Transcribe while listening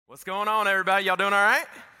What's going on, everybody? Y'all doing all right?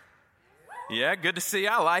 Yeah, good to see you.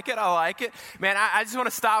 I like it. Man, I just want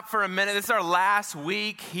to stop for a minute. This is our last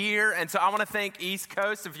week here, and so I want to thank East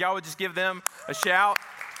Coast. If y'all would just give them a shout.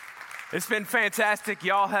 It's been fantastic.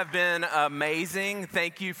 Y'all have been amazing.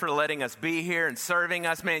 Thank you for letting us be here and serving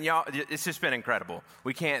us. Man, y'all, it's just been incredible.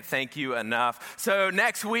 We can't thank you enough. So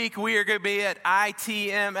next week, we are going to be at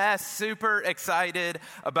ITMS. Super excited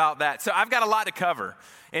about that. So I've got a lot to cover.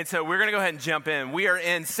 And so we're going to go ahead and jump in. We are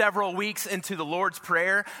in several weeks into the Lord's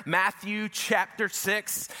Prayer, Matthew chapter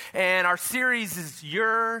 6. And our series is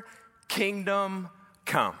Your Kingdom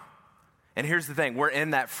Come. And here's the thing. We're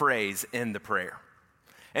in that phrase in the prayer.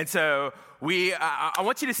 And so I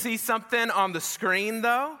want you to see something on the screen,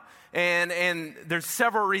 though. And there's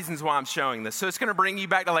several reasons why I'm showing this. So it's going to bring you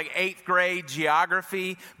back to like 8th grade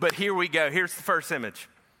geography. But here we go. Here's the first image.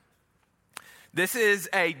 This is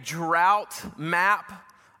a drought map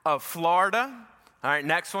of Florida. All right,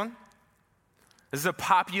 next one. This is a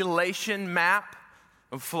population map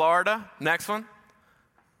of Florida. Next one.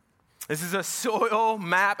 This is a soil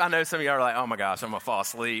map. I know some of y'all are like, oh my gosh, I'm going to fall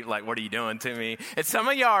asleep. Like, what are you doing to me? And some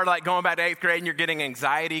of y'all are like going back to 8th grade and you're getting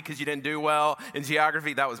anxiety because you didn't do well in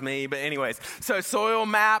geography. That was me. But anyways, so soil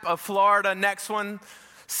map of Florida. Next one.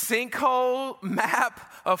 Sinkhole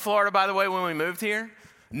map of Florida, by the way, when we moved here.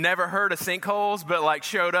 Never heard of sinkholes, but like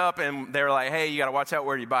showed up and they were like, hey, you got to watch out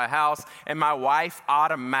where you buy a house. And my wife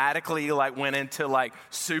automatically like went into like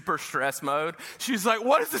super stress mode. She's like,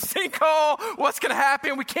 what is a sinkhole? What's going to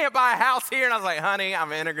happen? We can't buy a house here. And I was like, honey, I'm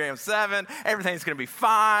an Enneagram 7. Everything's going to be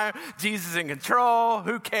fine. Jesus is in control.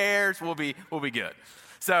 Who cares? We'll be good.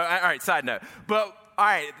 So, all right, side note. But all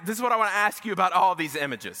right, this is what I want to ask you about all these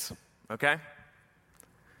images, okay?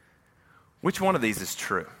 Which one of these is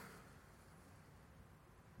true?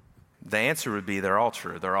 The answer would be they're all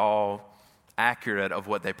true. They're all accurate of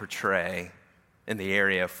what they portray in the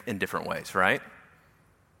area in different ways, right?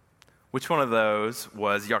 Which one of those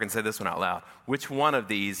was, y'all can say this one out loud, which one of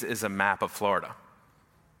these is a map of Florida?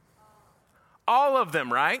 All of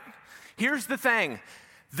them, right? Here's the thing.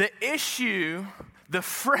 The issue, the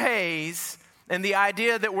phrase, and the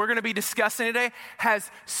idea that we're going to be discussing today has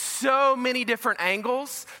so many different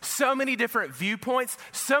angles, so many different viewpoints,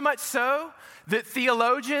 so much so that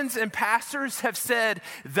theologians and pastors have said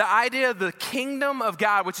the idea of the kingdom of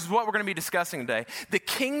God, which is what we're going to be discussing today, the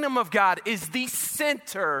kingdom of God is the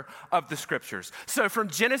center of the scriptures. So from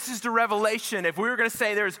Genesis to Revelation, if we were going to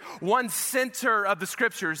say there's one center of the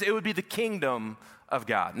scriptures, it would be the kingdom of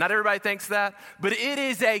God. Not everybody thinks that, but it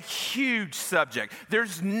is a huge subject.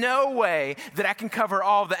 There's no way that I can cover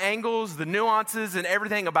all the angles, the nuances, and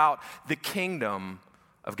everything about the kingdom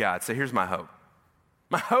of God. So here's my hope.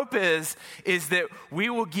 My hope is that we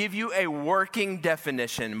will give you a working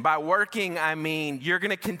definition. By working, I mean you're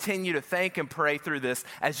going to continue to think and pray through this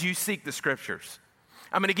as you seek the scriptures.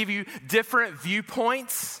 I'm going to give you different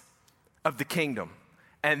viewpoints of the kingdom.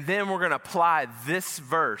 And then we're going to apply this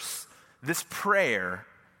verse, this prayer,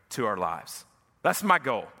 to our lives. That's my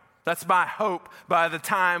goal. That's my hope by the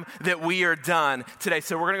time that we are done today.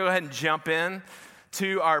 So we're going to go ahead and jump in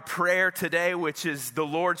to our prayer today, which is the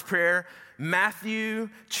Lord's Prayer, Matthew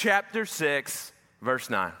chapter 6, verse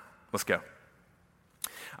 9. Let's go.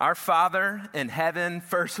 Our Father in heaven,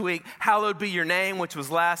 first week, hallowed be your name, which was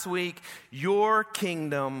last week. Your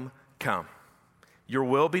kingdom come. Your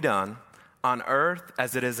will be done on earth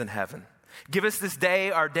as it is in heaven. Give us this day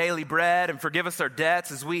our daily bread, and forgive us our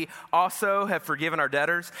debts as we also have forgiven our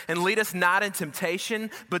debtors. And lead us not in temptation,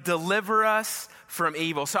 but deliver us from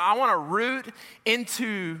evil. So I want to root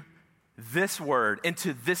into this word,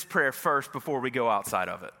 into this prayer first before we go outside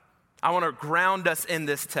of it. I want to ground us in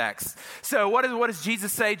this text. So what does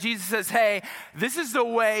Jesus say? Jesus says, hey, this is the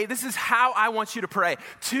way, this is how I want you to pray.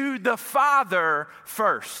 To the Father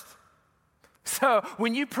first. So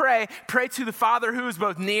when you pray to the Father who is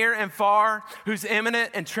both near and far, who's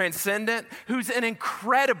immanent and transcendent, who's an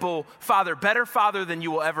incredible Father, better Father than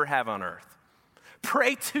you will ever have on earth.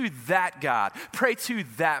 Pray to that God. Pray to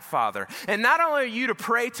that Father. And not only are you to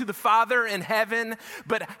pray to the Father in heaven,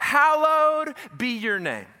 but hallowed be your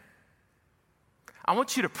name. I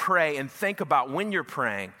want you to pray and think about when you're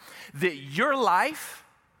praying that your life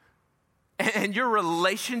and your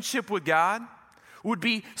relationship with God would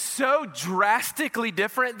be so drastically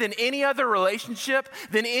different than any other relationship,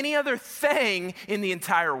 than any other thing in the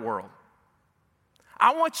entire world.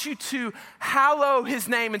 I want you to hallow his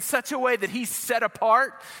name in such a way that he's set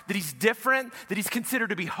apart, that he's different, that he's considered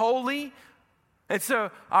to be holy. And so,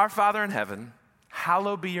 our Father in heaven,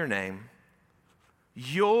 hallowed be your name.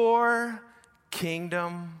 Your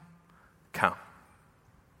kingdom come.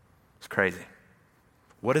 It's crazy.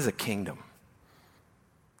 What is a kingdom?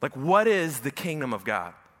 Like, what is the kingdom of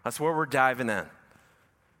God? That's where we're diving in.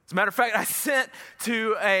 As a matter of fact, I sent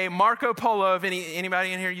to a Marco Polo. If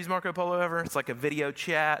anybody in here use Marco Polo ever? It's like a video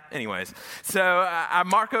chat. Anyways, so I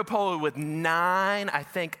Marco Polo with 9, I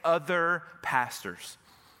think, other pastors.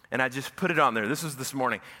 And I just put it on there. This was this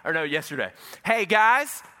morning. Or no, yesterday. Hey,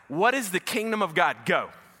 guys, what is the kingdom of God? Go.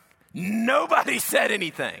 Nobody said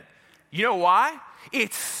anything. You know why?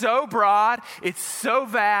 It's so broad, it's so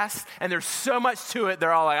vast, and there's so much to it.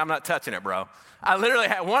 They're all like, I'm not touching it, bro. I literally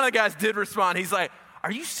had, one of the guys did respond. He's like,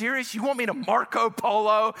 are you serious? You want me to Marco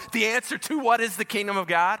Polo the answer to what is the kingdom of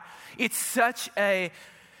God? It's such a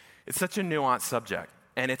nuanced subject,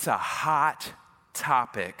 and it's a hot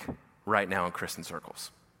topic right now in Christian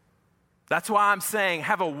circles. That's why I'm saying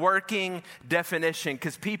have a working definition,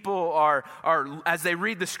 because people are, as they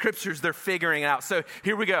read the scriptures, they're figuring it out. So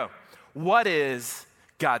here we go. What is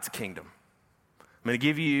God's kingdom? I'm going to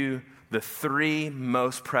give you the 3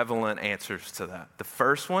 most prevalent answers to that. The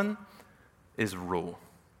first one is rule.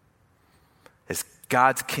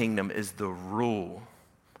 God's kingdom is the rule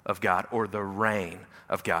of God or the reign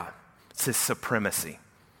of God. It's his supremacy.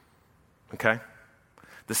 Okay?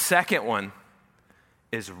 The second one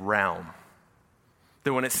is realm.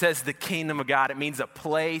 That when it says the kingdom of God, it means a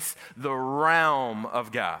place, the realm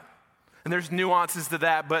of God. And there's nuances to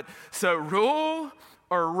that, but so rule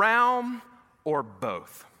or realm or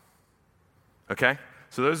both. Okay?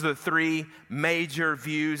 So those are the 3 major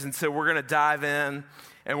views, and so we're going to dive in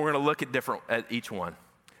and we're going to look at each one.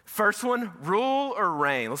 First one, rule or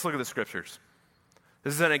reign. Let's look at the scriptures.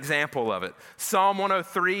 This is an example of it. Psalm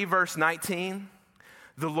 103, verse 19.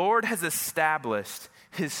 The Lord has established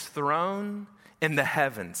his throne in the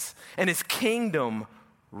heavens, and his kingdom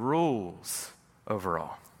rules over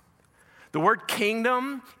all. The word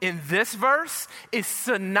kingdom in this verse is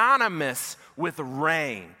synonymous with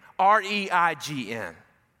reign, R-E-I-G-N.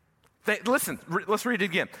 Listen, let's read it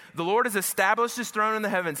again. The Lord has established his throne in the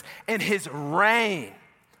heavens, and his reign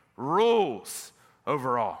rules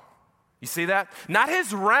over all. You see that? Not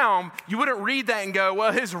his realm. You wouldn't read that and go,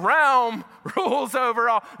 well, his realm rules over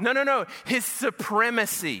all. No. His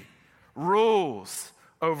supremacy rules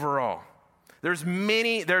over all. There's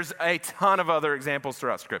a ton of other examples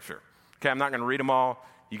throughout Scripture. Okay, I'm not going to read them all.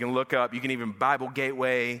 You can look up. You can even Bible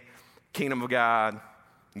Gateway, Kingdom of God,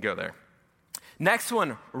 and go there. Next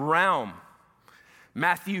one, realm.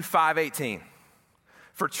 Matthew 5:18.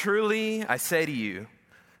 For truly I say to you,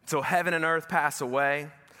 until heaven and earth pass away,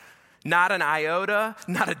 not an iota,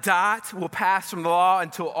 not a dot will pass from the law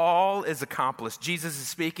until all is accomplished. Jesus is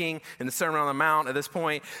speaking in the Sermon on the Mount at this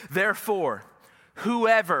point. Therefore,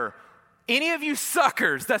 whoever, any of you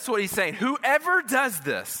suckers, that's what he's saying, whoever does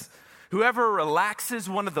this, whoever relaxes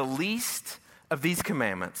one of the least of these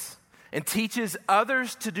commandments and teaches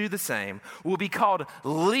others to do the same will be called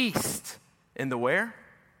least in the where?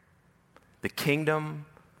 The kingdom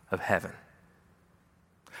of heaven.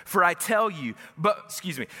 For I tell you,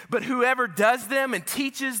 but whoever does them and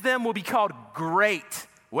teaches them will be called great.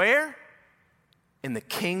 Where? In the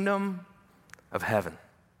kingdom of heaven.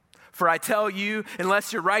 For I tell you,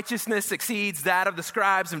 unless your righteousness exceeds that of the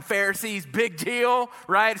scribes and Pharisees, big deal,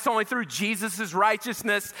 right? It's only through Jesus'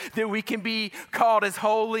 righteousness that we can be called as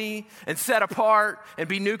holy and set apart and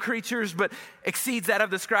be new creatures, but exceeds that of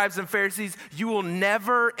the scribes and Pharisees, you will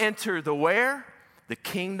never enter the where? The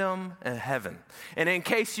kingdom of heaven. And in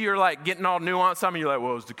case you're like getting all nuanced, some of you are like,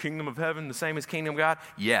 well, is the kingdom of heaven the same as kingdom of God?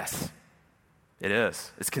 Yes, it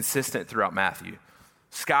is. It's consistent throughout Matthew.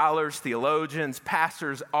 Scholars, theologians,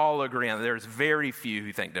 pastors all agree on it. There's very few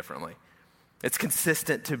who think differently. It's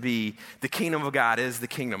consistent to be the kingdom of God is the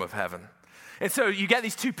kingdom of heaven. And so you get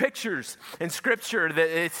these 2 pictures in Scripture that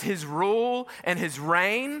it's his rule and his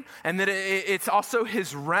reign, and that it's also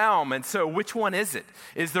his realm. And so which one is it?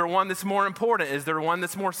 Is there one that's more important? Is there one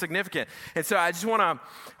that's more significant? And so I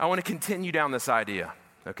want to continue down this idea,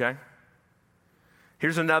 okay?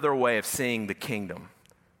 Here's another way of seeing the kingdom.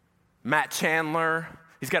 Matt Chandler,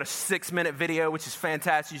 he's got a 6-minute video, which is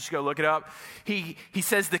fantastic. You should go look it up. He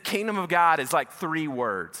says the kingdom of God is like 3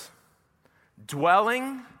 words: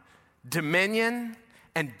 dwelling, dominion,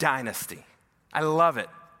 and dynasty. I love it.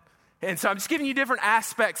 And so I'm just giving you different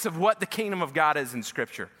aspects of what the kingdom of God is in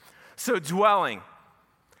Scripture. So dwelling,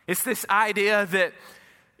 it's this idea that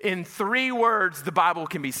in 3 words the Bible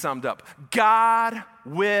can be summed up. God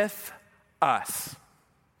with us.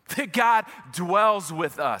 That God dwells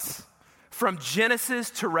with us. From Genesis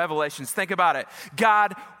to Revelations, think about it.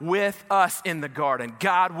 God with us in the garden.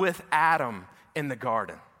 God with Adam in the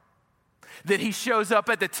garden. That he shows up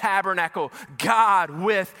at the tabernacle, God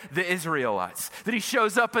with the Israelites. That he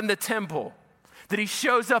shows up in the temple. that he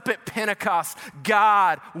shows up at Pentecost,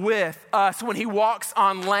 God with us. When he walks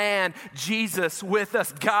on land, Jesus with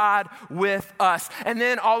us, God with us. And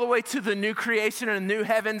then all the way to the new creation and the new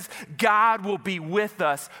heavens, God will be with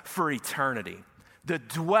us for eternity. The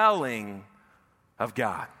dwelling of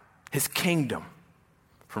God, his kingdom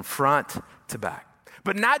from front to back.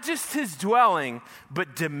 But not just his dwelling,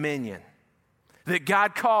 but dominion. That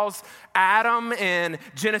God calls Adam in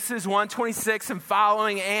Genesis 1:26 and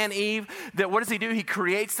following, and Eve, that what does he do? He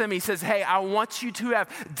creates them. He says, hey, I want you to have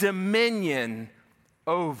dominion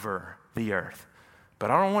over the earth. But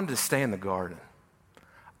I don't want it to stay in the garden.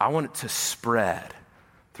 I want it to spread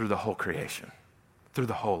through the whole creation, through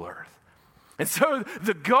the whole earth. And so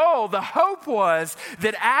the goal, the hope was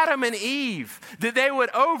that Adam and Eve, that they would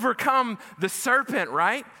overcome the serpent,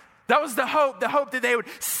 right? That was the hope that they would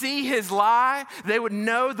see his lie, they would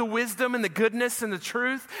know the wisdom and the goodness and the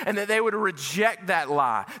truth, and that they would reject that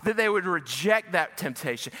lie, that they would reject that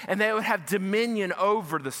temptation, and they would have dominion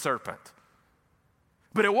over the serpent.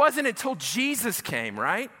 But it wasn't until Jesus came,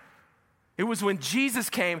 right? It was when Jesus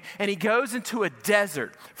came and he goes into a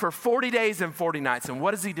desert for 40 days and 40 nights. And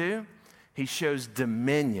what does he do? He shows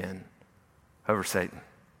dominion over Satan.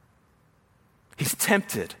 He's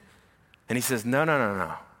tempted and he says, no.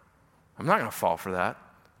 I'm not going to fall for that.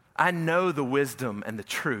 I know the wisdom and the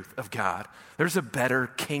truth of God. There's a better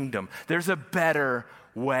kingdom. There's a better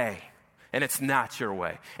way, and it's not your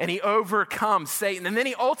way. And he overcomes Satan, and then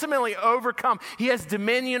he ultimately overcomes. He has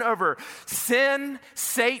dominion over sin,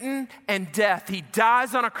 Satan, and death. He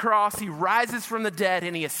dies on a cross, he rises from the dead,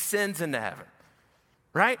 and he ascends into heaven,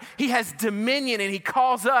 right? He has dominion, and he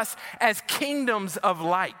calls us as kingdoms of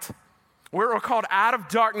light. We're called out of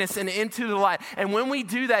darkness and into the light. And when we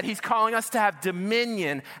do that, he's calling us to have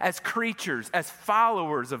dominion as creatures, as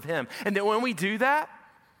followers of him. And that when we do that,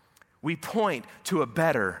 we point to a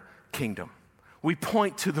better kingdom. We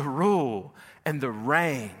point to the rule and the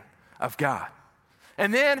reign of God.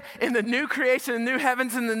 And then in the new creation, the new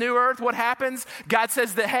heavens and the new earth, what happens? God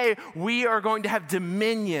says that, hey, we are going to have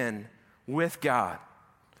dominion with God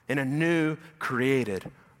in a new created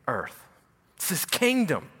earth. It's this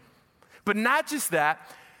kingdom. But not just that,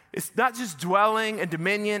 it's not just dwelling and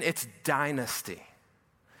dominion, it's dynasty.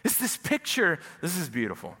 It's this picture, this is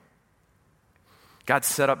beautiful. God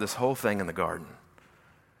set up this whole thing in the garden.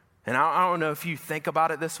 And I don't know if you think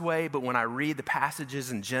about it this way, but when I read the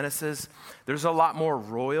passages in Genesis, there's a lot more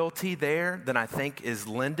royalty there than I think is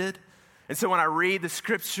lended. And so when I read the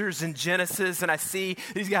scriptures in Genesis and I see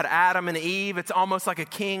he's got Adam and Eve, it's almost like a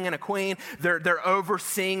king and a queen. They're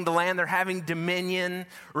overseeing the land. They're having dominion,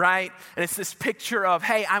 right? And it's this picture of,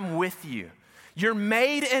 hey, I'm with you. You're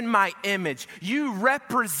made in my image. You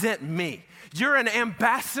represent me. You're an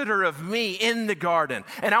ambassador of me in the garden.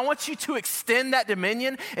 And I want you to extend that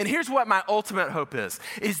dominion. And here's what my ultimate hope is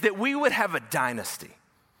that we would have a dynasty.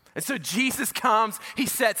 And so Jesus comes, he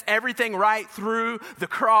sets everything right through the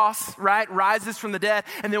cross, right? Rises from the dead.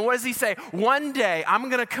 And then what does he say? One day I'm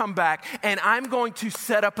going to come back and I'm going to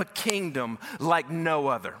set up a kingdom like no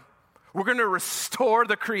other. We're going to restore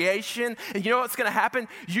the creation. And you know what's going to happen?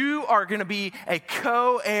 You are going to be a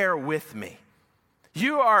co-heir with me.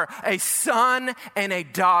 You are a son and a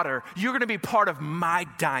daughter. You're going to be part of my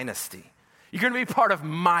dynasty. You're going to be part of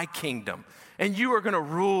my kingdom. And you are going to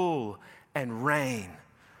rule and reign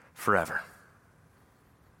forever.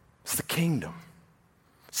 It's the kingdom.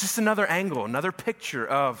 It's just another angle, another picture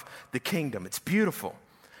of the kingdom. It's beautiful.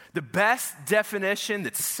 The best definition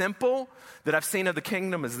that's simple that I've seen of the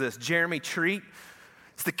kingdom is this. Jeremy Treat.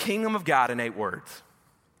 It's the kingdom of God in 8 words.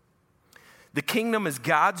 The kingdom is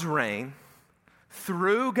God's reign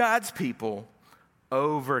through God's people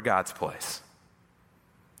over God's place.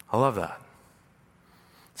 I love that.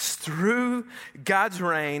 It's through God's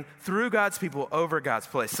reign, through God's people, over God's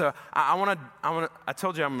place. So I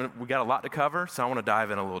told you we got a lot to cover, so I want to dive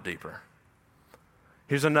in a little deeper.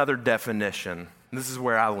 Here's another definition. This is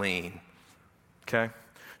where I lean, okay?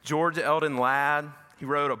 George Eldon Ladd, he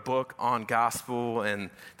wrote a book on gospel and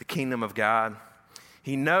the kingdom of God.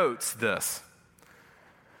 He notes this.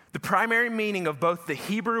 The primary meaning of both the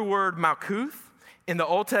Hebrew word malkuth in the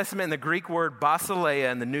Old Testament and the Greek word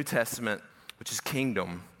basileia in the New Testament, which is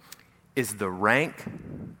kingdom, is the rank,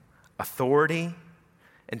 authority,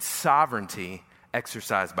 and sovereignty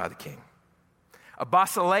exercised by the king. A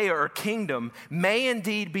basileia, or kingdom, may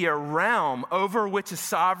indeed be a realm over which a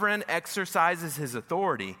sovereign exercises his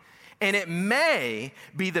authority, and it may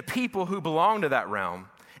be the people who belong to that realm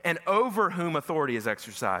and over whom authority is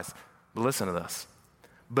exercised. But listen to this.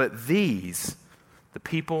 But these, the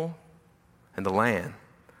people and the land,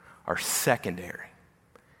 are secondary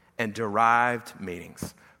and derived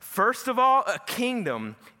meanings, First of all, a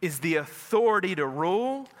kingdom is the authority to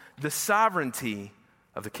rule, the sovereignty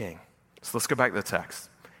of the king. So let's go back to the text.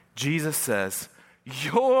 Jesus says,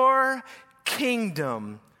 your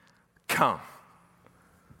kingdom come.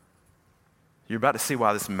 You're about to see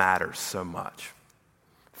why this matters so much.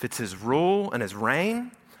 If it's his rule and his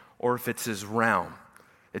reign, or if it's his realm,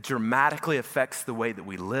 it dramatically affects the way that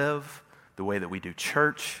we live, the way that we do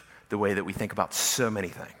church, the way that we think about so many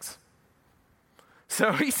things.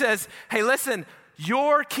 So he says, hey, listen,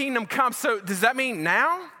 your kingdom comes. So does that mean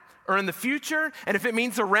now or in the future? And if it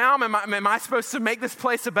means a realm, am I supposed to make this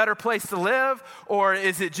place a better place to live? Or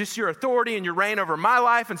is it just your authority and your reign over my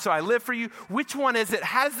life, and so I live for you? Which one is it?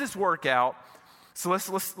 How does this work out? So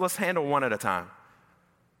let's handle one at a time.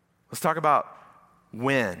 Let's talk about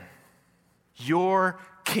when. Your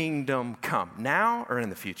kingdom come. Now or in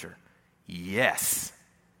the future? Yes.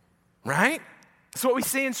 Right? That's what we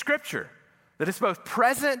see in Scripture. That it's both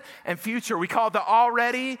present and future. We call it the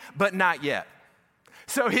already, but not yet.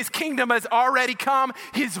 So his kingdom has already come.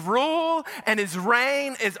 His rule and his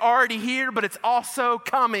reign is already here, but it's also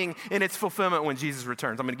coming in its fulfillment when Jesus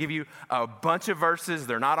returns. I'm going to give you a bunch of verses.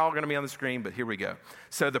 They're not all going to be on the screen, but here we go.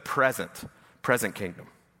 So the present kingdom.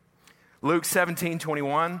 Luke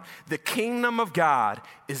 17:21, the kingdom of God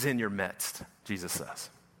is in your midst, Jesus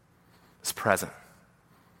says. It's present.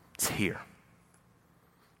 It's here.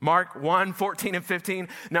 Mark 1:14 and 15.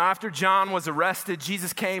 Now after John was arrested,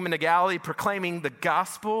 Jesus came into Galilee proclaiming the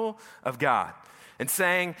gospel of God and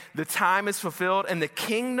saying, the time is fulfilled and the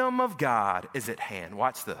kingdom of God is at hand.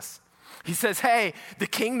 Watch this. He says, hey, the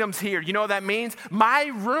kingdom's here. You know what that means? My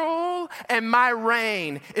rule and my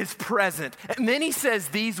reign is present. And then he says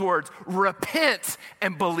these words, repent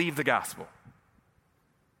and believe the gospel.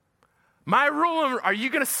 My rule, are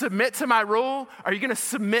you going to submit to my rule? Are you going to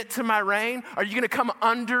submit to my reign? Are you going to come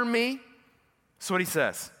under me? That's what he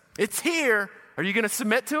says. It's here. Are you going to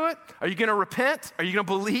submit to it? Are you going to repent? Are you going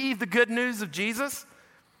to believe the good news of Jesus?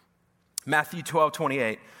 Matthew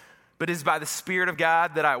 12:28. But it is by the Spirit of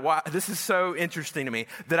God that this is so interesting to me,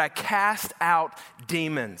 that I cast out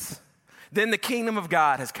demons. Then the kingdom of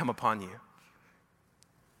God has come upon you.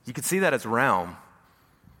 You could see that as realm,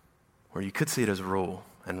 or you could see it as rule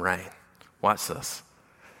and reign. Watch this.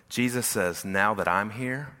 Jesus says, now that I'm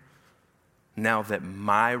here, now that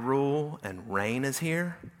my rule and reign is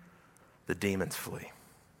here, the demons flee.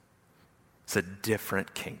 It's a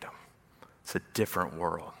different kingdom. It's a different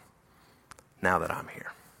world now that I'm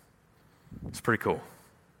here. It's pretty cool.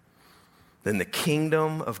 Then the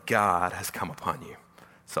kingdom of God has come upon you.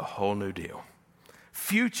 It's a whole new deal.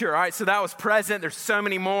 Future, all right, so that was present. There's so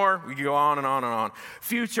many more. We could go on and on and on.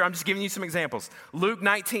 Future, I'm just giving you some examples. Luke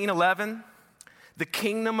 19:11, the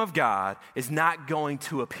kingdom of God is not going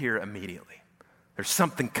to appear immediately. There's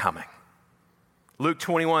something coming. Luke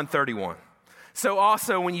 21:31. So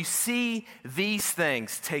also when you see these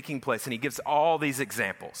things taking place, and he gives all these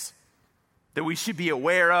examples that we should be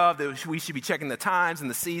aware of, that we should be checking the times and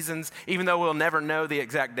the seasons, even though we'll never know the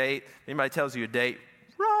exact date. Anybody tells you a date,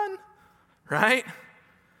 run, right?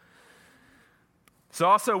 So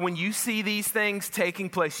also when you see these things taking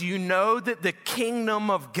place, you know that the kingdom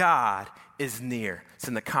of God is near. It's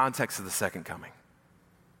in the context of the second coming.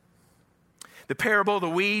 The parable of the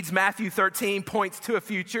weeds, Matthew 13, points to a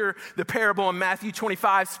future. The parable in Matthew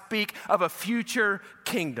 25 speak of a future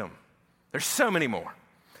kingdom. There's so many more.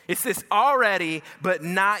 It's this already but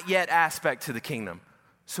not yet aspect to the kingdom.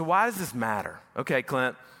 So why does this matter? Okay,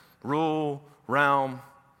 Clint, rule, realm,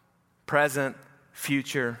 present,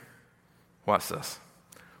 future. Watch this.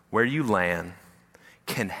 Where you land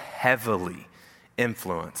can heavily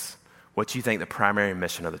influence what you think the primary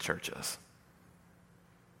mission of the church is.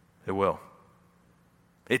 It will.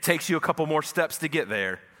 It takes you a couple more steps to get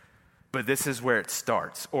there, but this is where it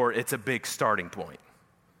starts, or it's a big starting point.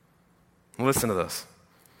 Listen to this.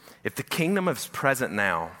 If the kingdom is present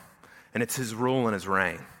now, and it's his rule and his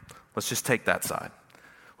reign, let's just take that side.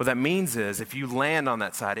 What that means is, if you land on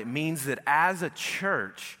that side, it means that as a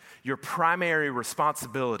church, your primary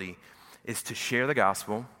responsibility is to share the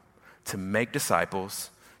gospel, to make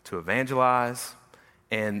disciples, to evangelize,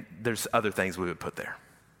 and there's other things we would put there.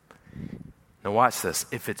 Now watch this.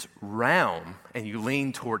 If it's realm and you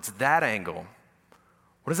lean towards that angle,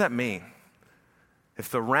 what does that mean?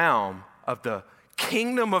 If the realm of the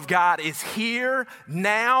kingdom of God is here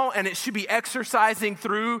now, and it should be exercising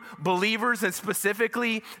through believers, and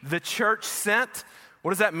specifically the church sent,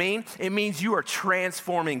 what does that mean? It means you are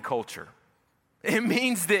transforming culture. It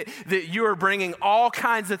means that you are bringing all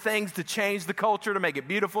kinds of things to change the culture, to make it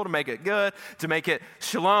beautiful, to make it good, to make it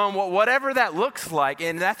shalom, whatever that looks like.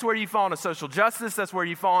 And that's where you fall into social justice. That's where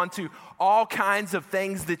you fall into all kinds of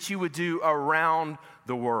things that you would do around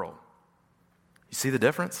the world. You see the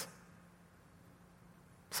difference?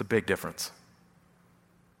 It's a big difference.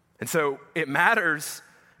 And so it matters.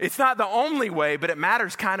 It's not the only way, but it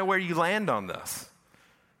matters kind of where you land on this.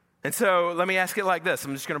 And so let me ask it like this.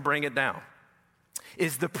 I'm just going to bring it down.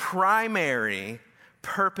 Is the primary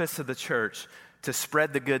purpose of the church to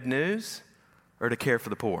spread the good news or to care for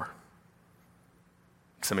the poor?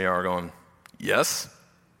 Some of you are going, yes,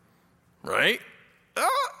 right?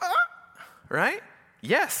 Right?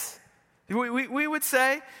 Yes. We would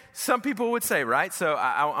say, some people would say, right? So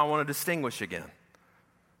I want to distinguish again.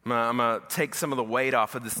 I'm going to take some of the weight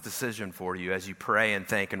off of this decision for you as you pray and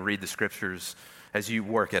think and read the scriptures as you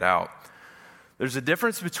work it out. There's a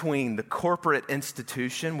difference between the corporate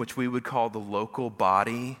institution, which we would call the local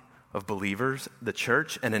body of believers, the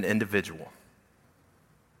church, and an individual.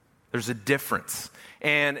 There's a difference.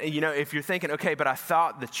 And, if you're thinking, okay, but I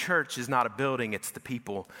thought the church is not a building, it's the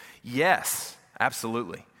people. Yes,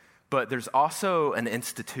 absolutely. But there's also an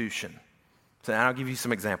institution. So I'll give you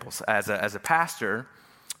some examples. As a pastor,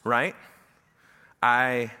 right,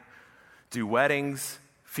 I do weddings,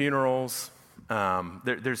 funerals.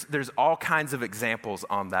 There's all kinds of examples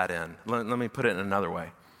on that end. Let me put it in another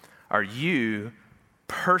way. Are you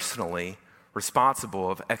personally responsible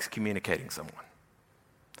of excommunicating someone?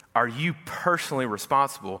 Are you personally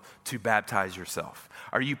responsible to baptize yourself?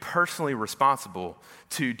 Are you personally responsible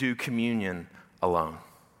to do communion alone?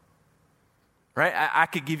 Right? I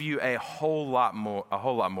could give you a whole lot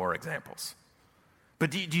more examples.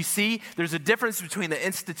 But do you see? There's a difference between the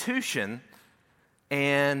institution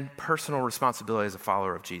and personal responsibility as a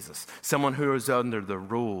follower of Jesus. Someone who is under the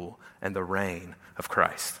rule and the reign of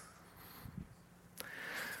Christ.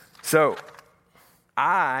 So,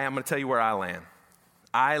 I'm going to tell you where I land.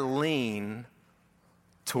 I lean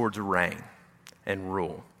towards reign and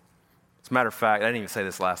rule. As a matter of fact, I didn't even say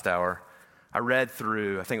this last hour. I read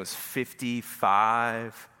through, I think it was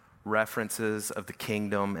 55 references of the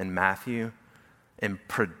kingdom in Matthew, and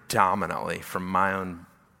predominantly from my own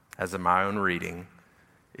reading,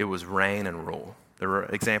 it was reign and rule. There were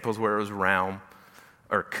examples where it was realm,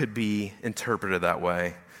 or could be interpreted that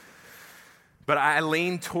way. But I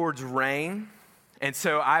lean towards reign, and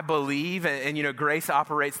so I believe, and grace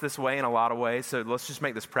operates this way in a lot of ways, so let's just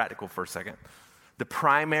make this practical for a second. The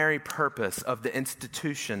primary purpose of the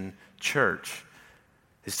institution church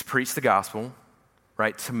is to preach the gospel,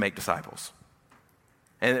 right, to make disciples.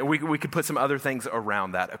 And we could put some other things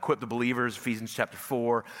around that. Equip the believers, Ephesians chapter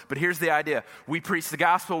 4. But here's the idea. We preach the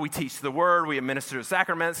gospel, we teach the word, we administer the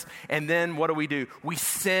sacraments, and then what do? We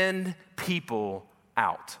send people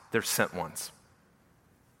out. They're sent ones.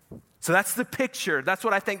 So that's the picture. That's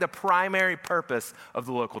what I think the primary purpose of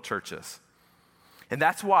the local church is. And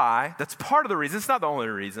that's part of the reason, it's not the only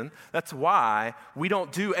reason, that's why we don't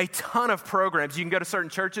do a ton of programs. You can go to certain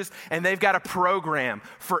churches and they've got a program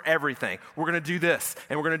for everything. We're going to do this,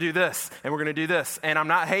 and we're going to do this, and we're going to do this. And I'm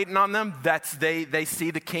not hating on them. They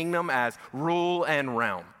see the kingdom as rule and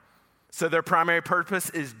realm. So their primary purpose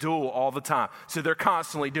is dual all the time. So they're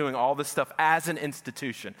constantly doing all this stuff as an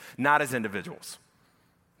institution, not as individuals.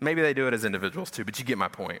 Maybe they do it as individuals too, but you get my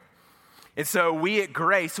point. And so we at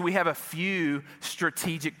Grace, we have a few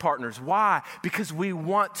strategic partners. Why? Because we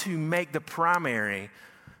want to make the primary,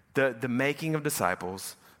 the making of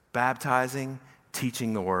disciples, baptizing,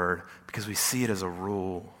 teaching the word, because we see it as a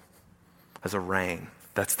rule, as a reign.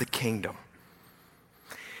 That's the kingdom.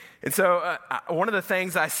 And so one of the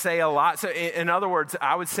things I say a lot, so in other words,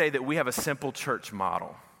 I would say that we have a simple church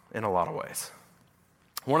model in a lot of ways.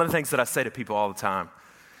 One of the things that I say to people all the time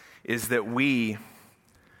is that we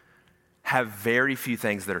have very few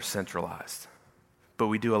things that are centralized, but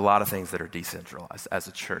we do a lot of things that are decentralized as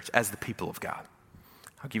a church, as the people of God.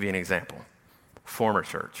 I'll give you an example. Former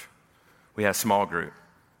church. We had a small group.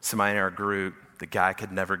 Somebody in our group, the guy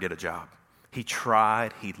could never get a job. He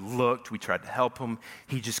tried, he looked, we tried to help him.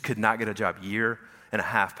 He just could not get a job. Year and a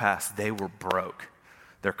half passed, they were broke.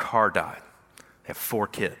 Their car died. They have 4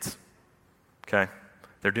 kids, okay?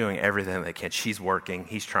 They're doing everything they can. She's working,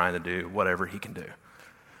 he's trying to do whatever he can do.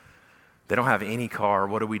 They don't have any car.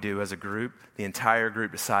 What do we do as a group? The entire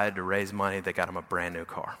group decided to raise money. They got him a brand new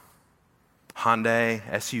car. Hyundai,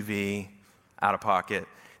 SUV, out of pocket.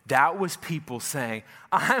 That was people saying,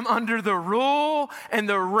 I'm under the rule and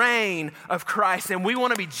the reign of Christ, and we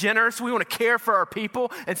want to be generous. We want to care for our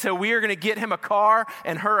people, and so we are going to get him a car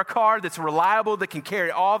and her a car that's reliable, that can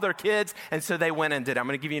carry all their kids, and so they went and did it. I'm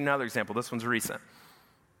going to give you another example. This one's recent.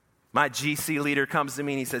 My GC leader comes to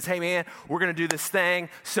me and he says, hey man, we're going to do this thing.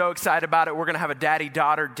 So excited about it. We're going to have a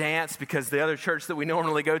daddy-daughter dance because the other church that we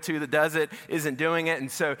normally go to that does it isn't doing it. And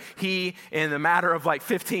so he, in the matter of like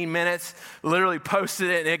 15 minutes, literally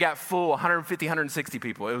posted it and it got full, 150, 160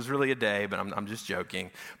 people. It was really a day, but I'm just joking.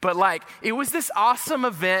 But like, it was this awesome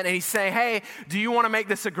event and he's saying, hey, do you want to make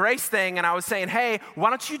this a grace thing? And I was saying, hey, why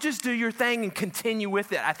don't you just do your thing and continue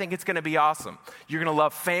with it? I think it's going to be awesome. You're going to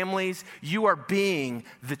love families. You are being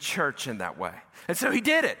the church in that way. And so he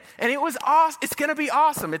did it. And it was awesome. It's going to be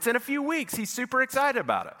awesome. It's in a few weeks. He's super excited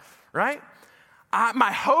about it, right?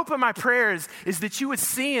 My hope and my prayer is that you would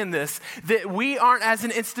see in this that we aren't as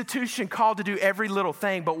an institution called to do every little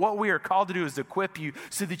thing, but what we are called to do is equip you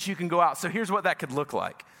so that you can go out. So here's what that could look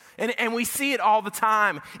like. And we see it all the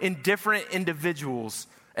time in different individuals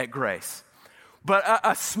at Grace. But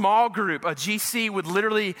a small group, a GC would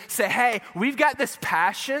literally say, hey, we've got this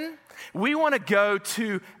passion. We want to go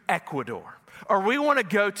to Ecuador, or we want to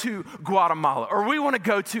go to Guatemala, or we want to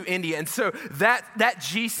go to India. And so that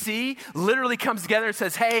GC literally comes together and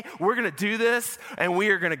says, hey, we're going to do this, and we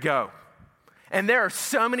are going to go. And there are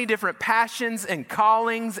so many different passions and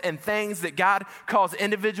callings and things that God calls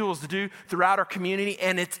individuals to do throughout our community,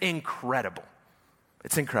 and it's incredible.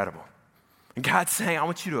 It's incredible. And God's saying, I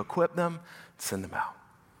want you to equip them, send them out.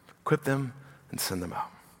 Equip them and send them out.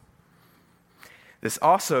 This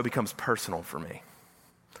also becomes personal for me.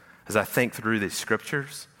 As I think through these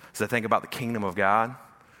scriptures, as I think about the kingdom of God,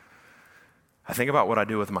 I think about what I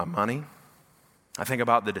do with my money. I think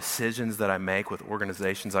about the decisions that I make with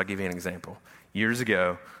organizations. I'll give you an example. Years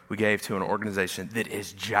ago, we gave to an organization that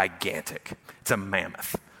is gigantic. It's a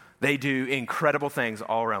mammoth. They do incredible things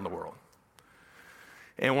all around the world.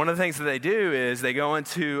 And one of the things that they do is they go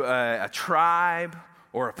into a tribe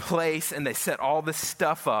or a place and they set all this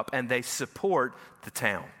stuff up and they support the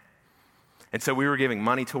town. And so we were giving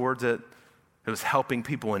money towards it. It was helping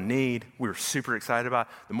people in need. We were super excited about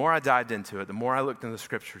it. The more I dived into it, the more I looked into the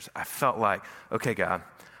scriptures, I felt like, okay, God,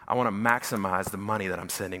 I want to maximize the money that I'm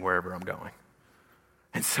sending wherever I'm going.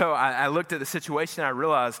 And so I looked at the situation and I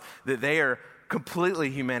realized that they are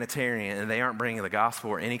completely humanitarian and they aren't bringing the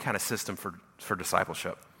gospel or any kind of system for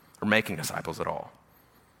discipleship or making disciples at all.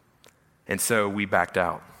 And so we backed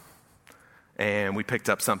out and we picked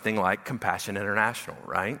up something like Compassion International,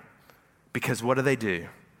 right? Because what do?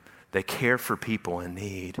 They care for people in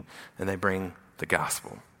need and they bring the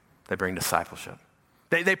gospel. They bring discipleship.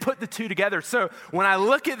 They put the two together. So when I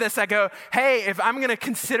look at this, I go, hey, if I'm going to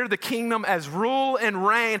consider the kingdom as rule and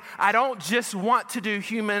reign, I don't just want to do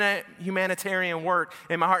humanitarian work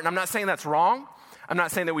in my heart. And I'm not saying that's wrong. I'm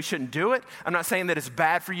not saying that we shouldn't do it. I'm not saying that it's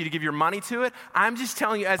bad for you to give your money to it. I'm just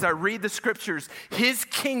telling you, as I read the scriptures, his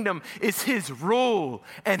kingdom is his rule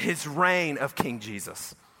and his reign of King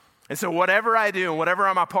Jesus. And so whatever I do and whatever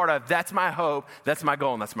I'm a part of, that's my hope, that's my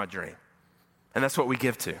goal, and that's my dream. And that's what we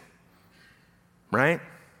give to, right?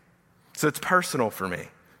 So it's personal for me.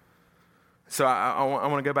 So I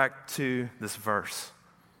want to go back to this verse.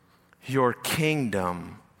 Your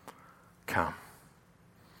kingdom come.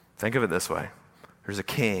 Think of it this way. There's a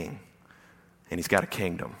king, and he's got a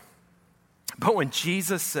kingdom. But when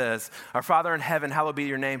Jesus says, our Father in heaven, hallowed be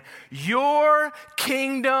your name, your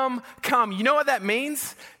kingdom come. You know what that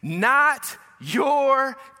means? Not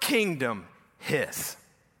your kingdom, his.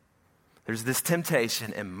 There's this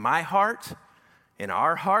temptation in my heart, in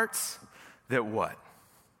our hearts, that what?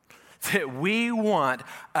 That we want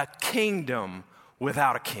a kingdom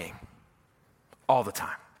without a king all the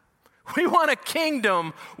time. We want a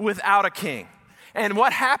kingdom without a king. And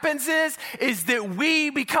what happens is that we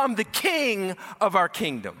become the king of our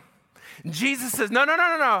kingdom. Jesus says,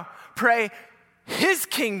 no. Pray, his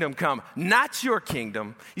kingdom come, not your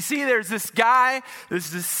kingdom. You see, there's this guy, there's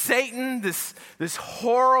this Satan, this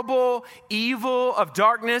horrible evil of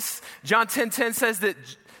darkness. John 10:10 says that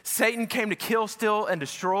Satan came to kill, steal, and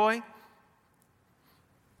destroy.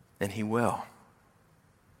 And he will.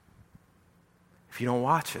 If you don't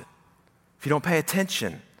watch it, if you don't pay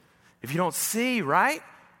attention, if you don't see, right?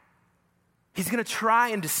 He's going to try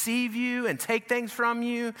and deceive you and take things from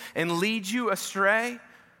you and lead you astray.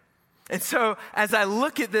 And so as I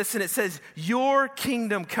look at this and it says, your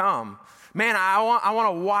kingdom come, man, I want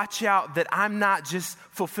to watch out that I'm not just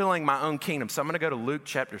fulfilling my own kingdom. So I'm going to go to Luke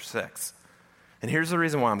chapter 6. And here's the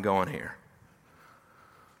reason why I'm going here.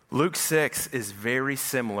 Luke 6 is very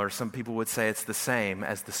similar. Some people would say it's the same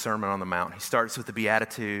as the Sermon on the Mount. He starts with the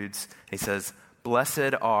Beatitudes. He says,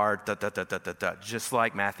 blessed are, just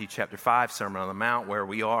like Matthew chapter 5, Sermon on the Mount, where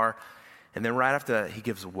we are. And then right after that, he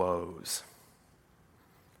gives woes.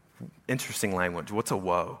 Interesting language. What's a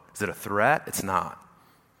woe? Is it a threat? It's not.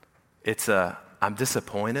 It's I'm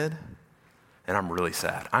disappointed and I'm really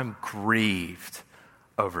sad. I'm grieved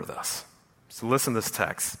over this. So listen to this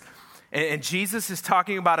text. And Jesus is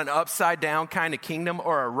talking about an upside down kind of kingdom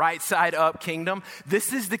or a right side up kingdom.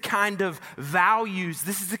 This is the kind of values,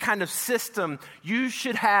 this is the kind of system you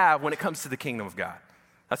should have when it comes to the kingdom of God.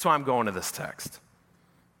 That's why I'm going to this text.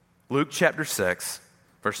 Luke chapter 6,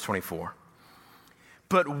 verse 24.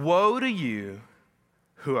 But woe to you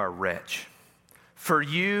who are rich, for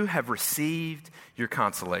you have received your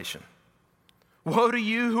consolation. Woe to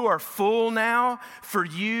you who are full now, for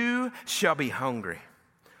you shall be hungry.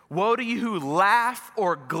 Woe to you who laugh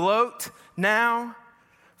or gloat now,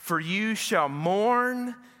 for you shall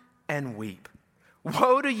mourn and weep.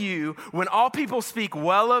 Woe to you when all people speak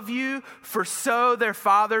well of you, for so their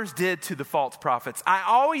fathers did to the false prophets. I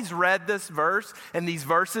always read this verse and these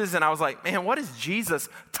verses, and I was like, man, what is Jesus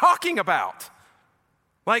talking about?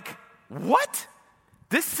 Like, what?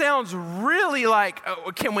 This sounds really like,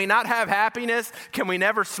 can we not have happiness? Can we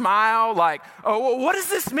never smile? Like, what does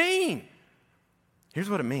this mean? Here's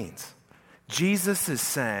what it means. Jesus is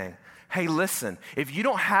saying, hey, listen, if you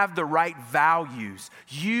don't have the right values,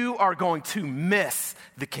 you are going to miss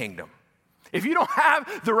the kingdom. If you don't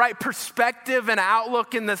have the right perspective and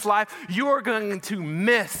outlook in this life, you are going to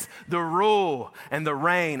miss the rule and the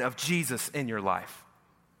reign of Jesus in your life.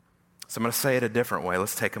 So I'm going to say it a different way.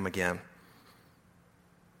 Let's take them again.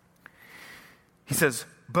 He says,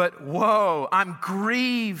 but woe, I'm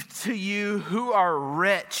grieved to you who are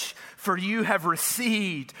rich, for you have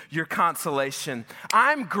received your consolation.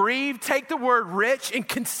 I'm grieved. Take the word rich and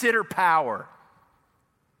consider power.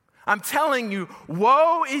 I'm telling you,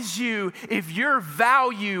 woe is you if your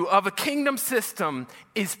value of a kingdom system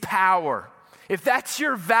is power. If that's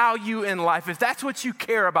your value in life, if that's what you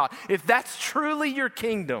care about, if that's truly your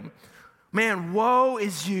kingdom, man, woe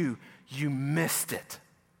is you. You missed it.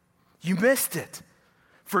 You missed it.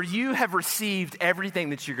 For you have received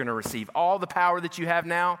everything that you're going to receive. All the power that you have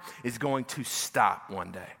now is going to stop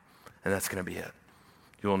one day. And that's going to be it.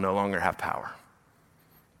 You will no longer have power.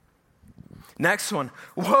 Next one.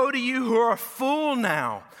 Woe to you who are full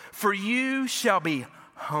now, for you shall be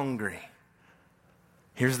hungry.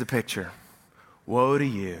 Here's the picture. Woe to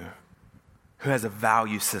you who has a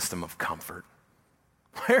value system of comfort.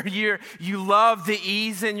 Where you love the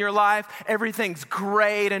ease in your life. Everything's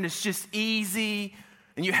great and it's just easy.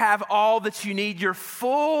 And you have all that you need. You're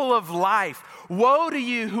full of life. Woe to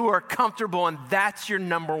you who are comfortable and that's your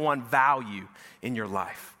number one value in your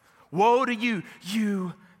life. Woe to you.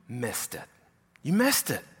 You missed it. You missed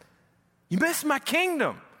it. You missed my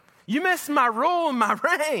kingdom. You missed my rule and my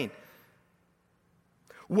reign.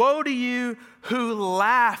 Woe to you who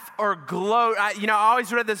laugh or gloat. I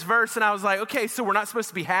always read this verse and I was like, okay, so we're not supposed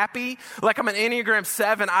to be happy? Like I'm an Enneagram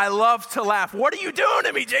 7. I love to laugh. What are you doing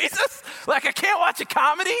to me, Jesus? Like I can't watch a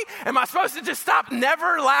comedy? Am I supposed to just stop,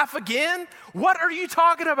 never laugh again? What are you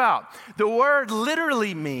talking about? The word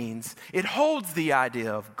literally means, it holds the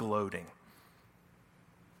idea of gloating.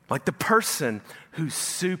 Like the person who's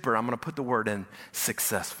super, I'm going to put the word in,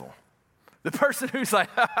 successful. The person who's like,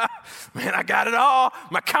 man, I got it all.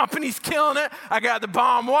 My company's killing it. I got the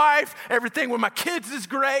bomb wife. Everything with my kids is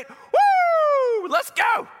great. Woo! Let's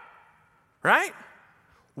go. Right?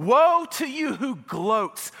 Woe to you who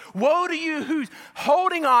gloats. Woe to you who's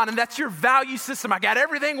holding on, and that's your value system. I got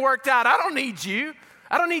everything worked out. I don't need you.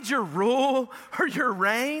 I don't need your rule or your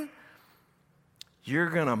reign. You're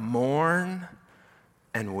going to mourn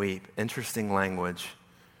and weep. Interesting language.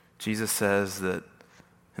 Jesus says that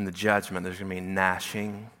in the judgment, there's going to be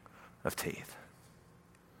gnashing of teeth.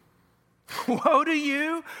 Woe to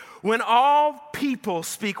you when all people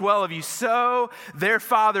speak well of you. So their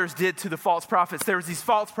fathers did to the false prophets. There was these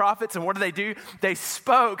false prophets, and what do? They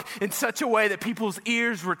spoke in such a way that people's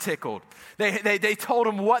ears were tickled. They told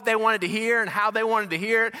them what they wanted to hear and how they wanted to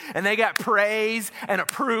hear it, and they got praise and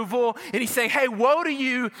approval. And he's saying, hey, woe to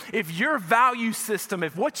you if your value system,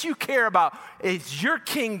 if what you care about is your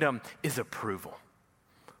kingdom is approval.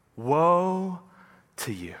 Woe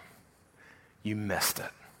to you. You missed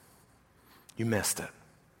it. You missed it.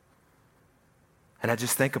 And I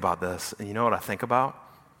just think about this, and you know what I think about?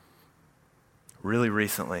 Really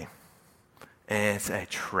recently, and it's a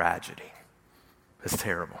tragedy. It's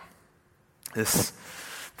terrible. This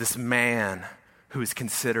man who is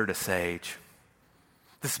considered a sage,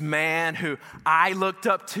 This man who I looked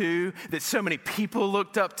up to, that so many people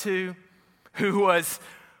looked up to, who was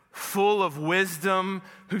full of wisdom,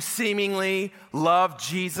 who seemingly loved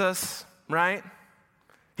Jesus, right?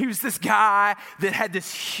 He was this guy that had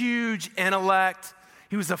this huge intellect.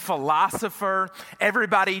 He was a philosopher.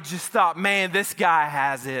 Everybody just thought, man, this guy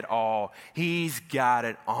has it all. He's got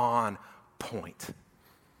it on point.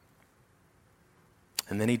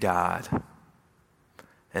 And then he died.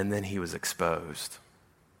 And then he was exposed.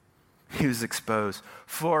 He was exposed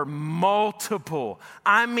for multiple,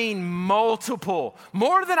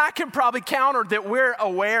 more than I can probably count or that we're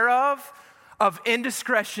aware of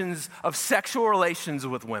indiscretions of sexual relations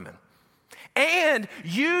with women. And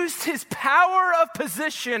used his power of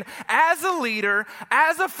position as a leader,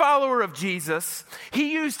 as a follower of Jesus,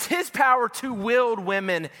 he used his power to wield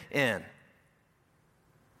women in.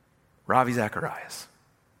 Ravi Zacharias.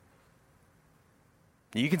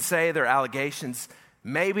 You can say they're allegations.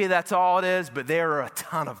 Maybe that's all it is, but there are a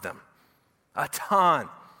ton of them. A ton.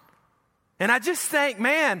 And I just think,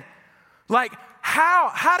 man, like,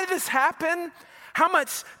 how did this happen? How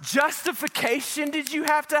much justification did you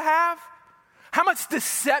have to have? How much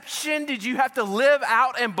deception did you have to live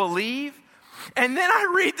out and believe? And then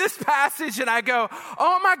I read this passage and I go,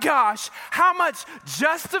 oh my gosh, how much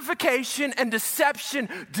justification and deception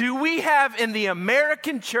do we have in the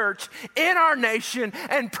American church, in our nation,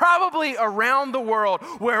 and probably around the world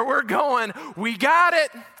where we're going, we got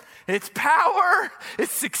it. It's power,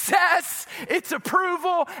 it's success, it's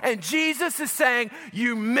approval, and Jesus is saying,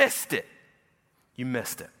 you missed it. You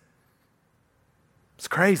missed it. It's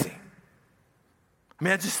crazy. I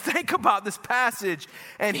mean, I just think about this passage,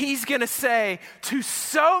 and he's going to say to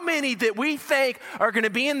so many that we think are going to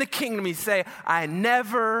be in the kingdom, he say, I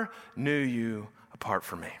never knew you apart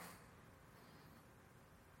from me.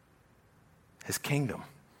 His kingdom,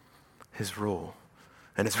 his rule,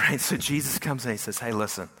 and his reign. So Jesus comes and he says, hey,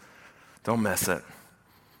 listen, don't miss it.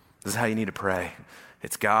 This is how you need to pray.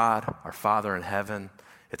 It's God, our Father in heaven.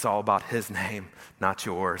 It's all about his name, not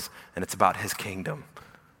yours, and it's about his kingdom.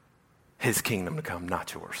 His kingdom to come,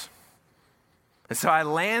 not yours. And so I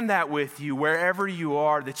land that with you wherever you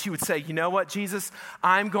are, that you would say, you know what, Jesus,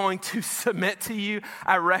 I'm going to submit to you.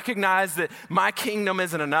 I recognize that my kingdom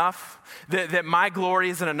isn't enough, that my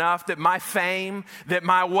glory isn't enough, that my fame, that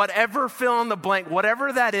my whatever fill in the blank,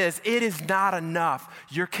 whatever that is, it is not enough.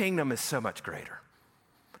 Your kingdom is so much greater.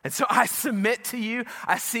 And so I submit to you.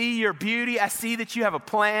 I see your beauty. I see that you have a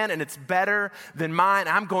plan and it's better than mine.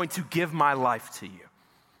 I'm going to give my life to you.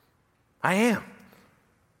 I am.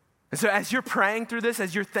 And so as you're praying through this,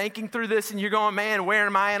 as you're thinking through this, and you're going, man, where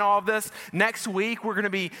am I in all of this? Next week, we're going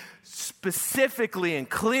to be specifically and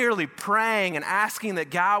clearly praying and asking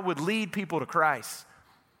that God would lead people to Christ.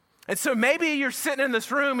 And so maybe you're sitting in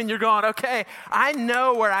this room and you're going, okay, I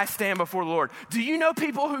know where I stand before the Lord. Do you know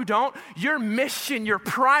people who don't? Your mission, your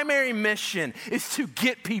primary mission is to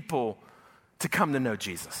get people to come to know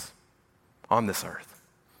Jesus on this earth.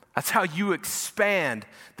 That's how you expand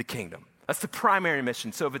the kingdom. That's the primary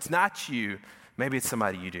mission. So if it's not you, maybe it's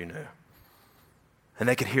somebody you do know. And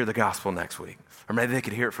they could hear the gospel next week. Or maybe they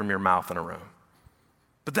could hear it from your mouth in a room.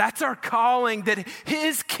 But that's our calling, that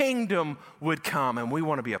his kingdom would come, and we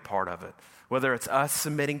want to be a part of it. Whether it's us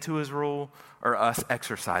submitting to his rule or us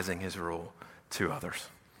exercising his rule to others.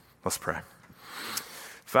 Let's pray.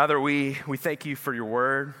 Father, we thank you for your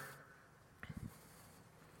word.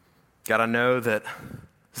 God, I know that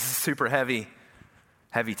this is super heavy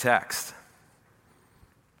text.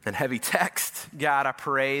 And heavy text, God, I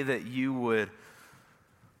pray that you would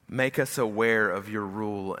make us aware of your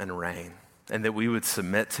rule and reign, and that we would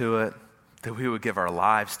submit to it, that we would give our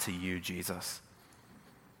lives to you, Jesus.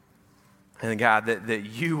 And God, that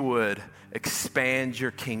you would expand your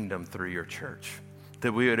kingdom through your church,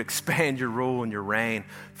 that we would expand your rule and your reign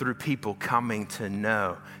through people coming to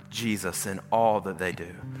know Jesus in all that they do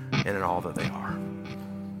and in all that they are.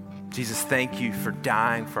 Jesus, thank you for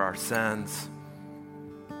dying for our sins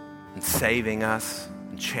and saving us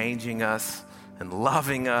and changing us and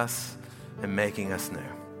loving us and making us new.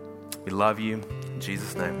 We love you. In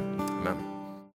Jesus' name.